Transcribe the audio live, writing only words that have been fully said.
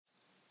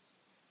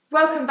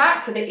Welcome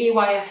back to the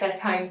EYFS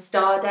Home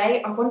Star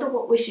Day. I wonder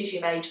what wishes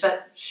you made,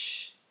 but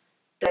shh,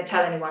 don't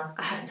tell anyone.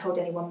 I haven't told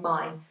anyone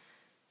mine.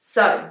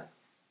 So,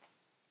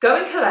 go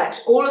and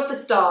collect all of the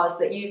stars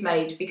that you've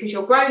made because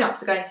your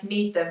grown-ups are going to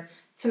need them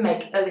to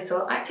make a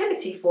little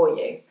activity for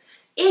you.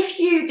 If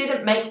you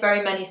didn't make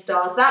very many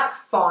stars,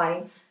 that's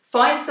fine.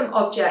 Find some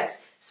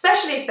objects,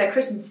 especially if they're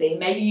Christmassy,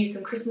 maybe use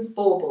some Christmas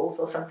baubles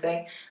or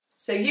something.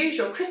 So use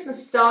your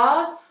Christmas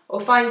stars or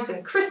find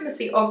some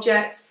Christmassy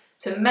objects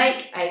to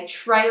make a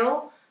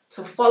trail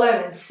to follow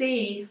and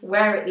see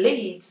where it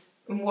leads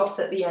and what's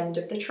at the end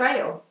of the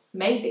trail.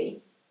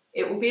 Maybe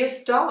it will be a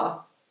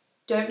star.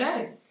 Don't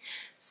know.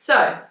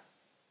 So,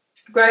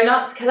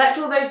 grown-ups, collect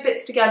all those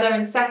bits together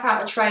and set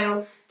out a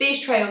trail.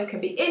 These trails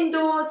can be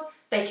indoors,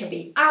 they can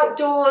be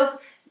outdoors,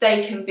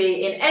 they can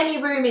be in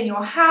any room in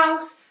your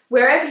house,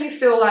 wherever you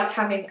feel like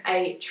having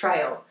a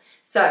trail.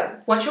 So,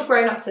 once your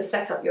grown-ups have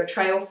set up your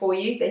trail for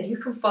you, then you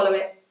can follow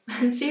it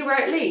and see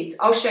where it leads.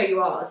 I'll show you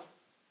ours.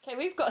 Okay,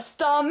 we've got a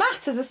star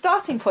mat as a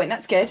starting point.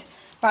 That's good.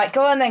 Right,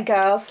 go on then,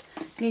 girls.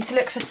 You need to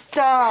look for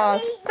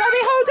stars. Zoe,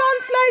 hold on,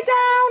 slow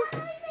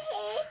down.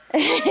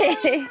 Over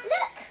here.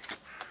 Look.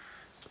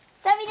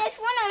 Zoe, there's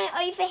one on it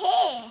over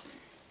here.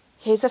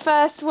 Here's the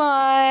first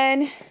one.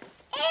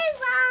 Here's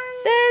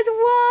one. There's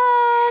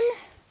one.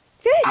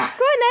 Good.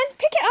 Go on then.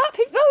 Pick it up.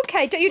 Oh,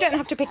 okay, you don't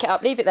have to pick it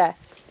up. Leave it there.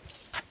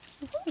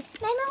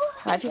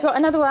 Right, have you got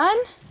another one?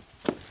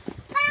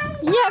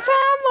 Yeah,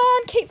 found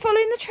one. Keep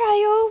following the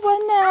trail.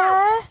 One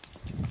there.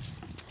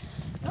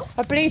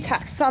 I blue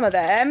tacked some of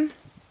them.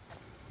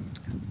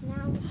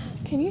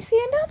 Can you see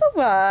another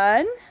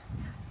one?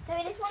 So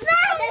there's one.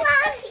 There's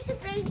a piece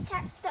of blue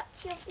tack stuck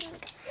to your finger.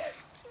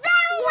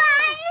 Found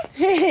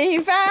one.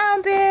 You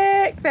found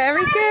it.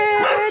 Very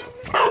good.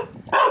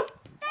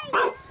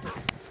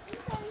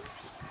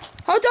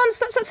 Hold on.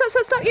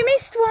 Stop. You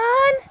missed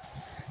one.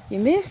 You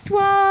missed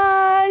one.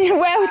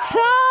 Well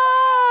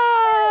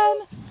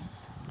done.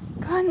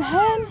 Go on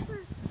then.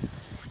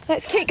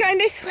 Let's keep going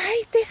this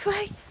way.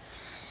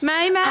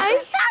 May. Found one.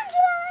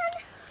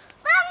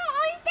 One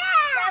on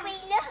there. Zoe,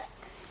 look.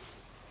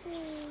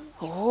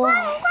 Oh. One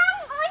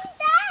on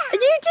there.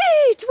 You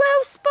did.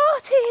 Well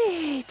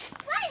spotted.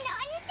 One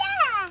on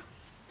there.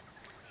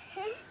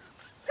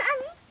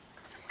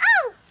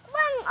 Oh,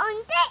 one on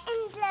there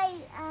and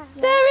later.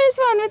 There is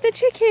one with the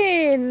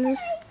chickens.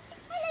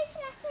 Hello,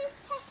 Snappers,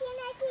 Pecky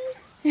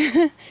and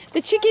Eggy.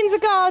 The chickens are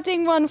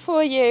guarding one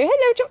for you.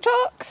 Hello, Jock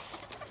Jocks.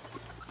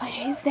 Oh,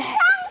 who's next?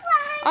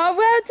 Oh,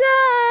 well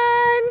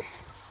done.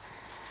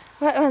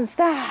 What one's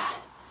that?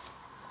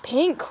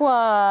 Pink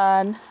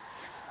one.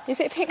 Is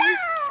it pink?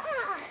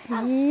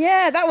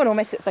 Yeah, that one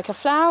almost looks like a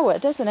flower,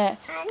 doesn't it?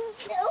 And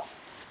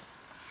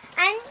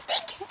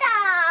big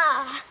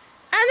star.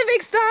 And the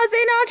big star's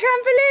in our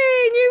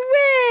trampoline. You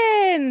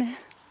win.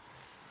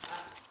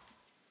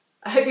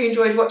 I hope you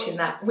enjoyed watching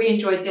that. We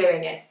enjoyed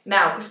doing it.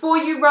 Now, before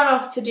you run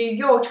off to do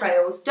your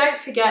trails, don't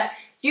forget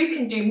you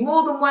can do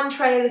more than one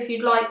trail if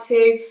you'd like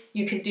to.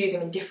 You can do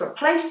them in different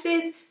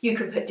places. You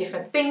can put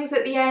different things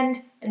at the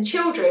end. And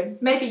children,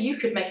 maybe you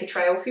could make a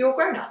trail for your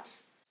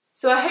grown-ups.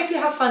 So I hope you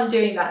have fun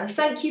doing that, and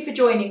thank you for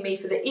joining me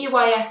for the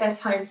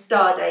EYFS Home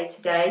Star Day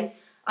today.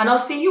 And I'll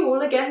see you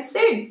all again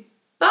soon.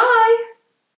 Bye!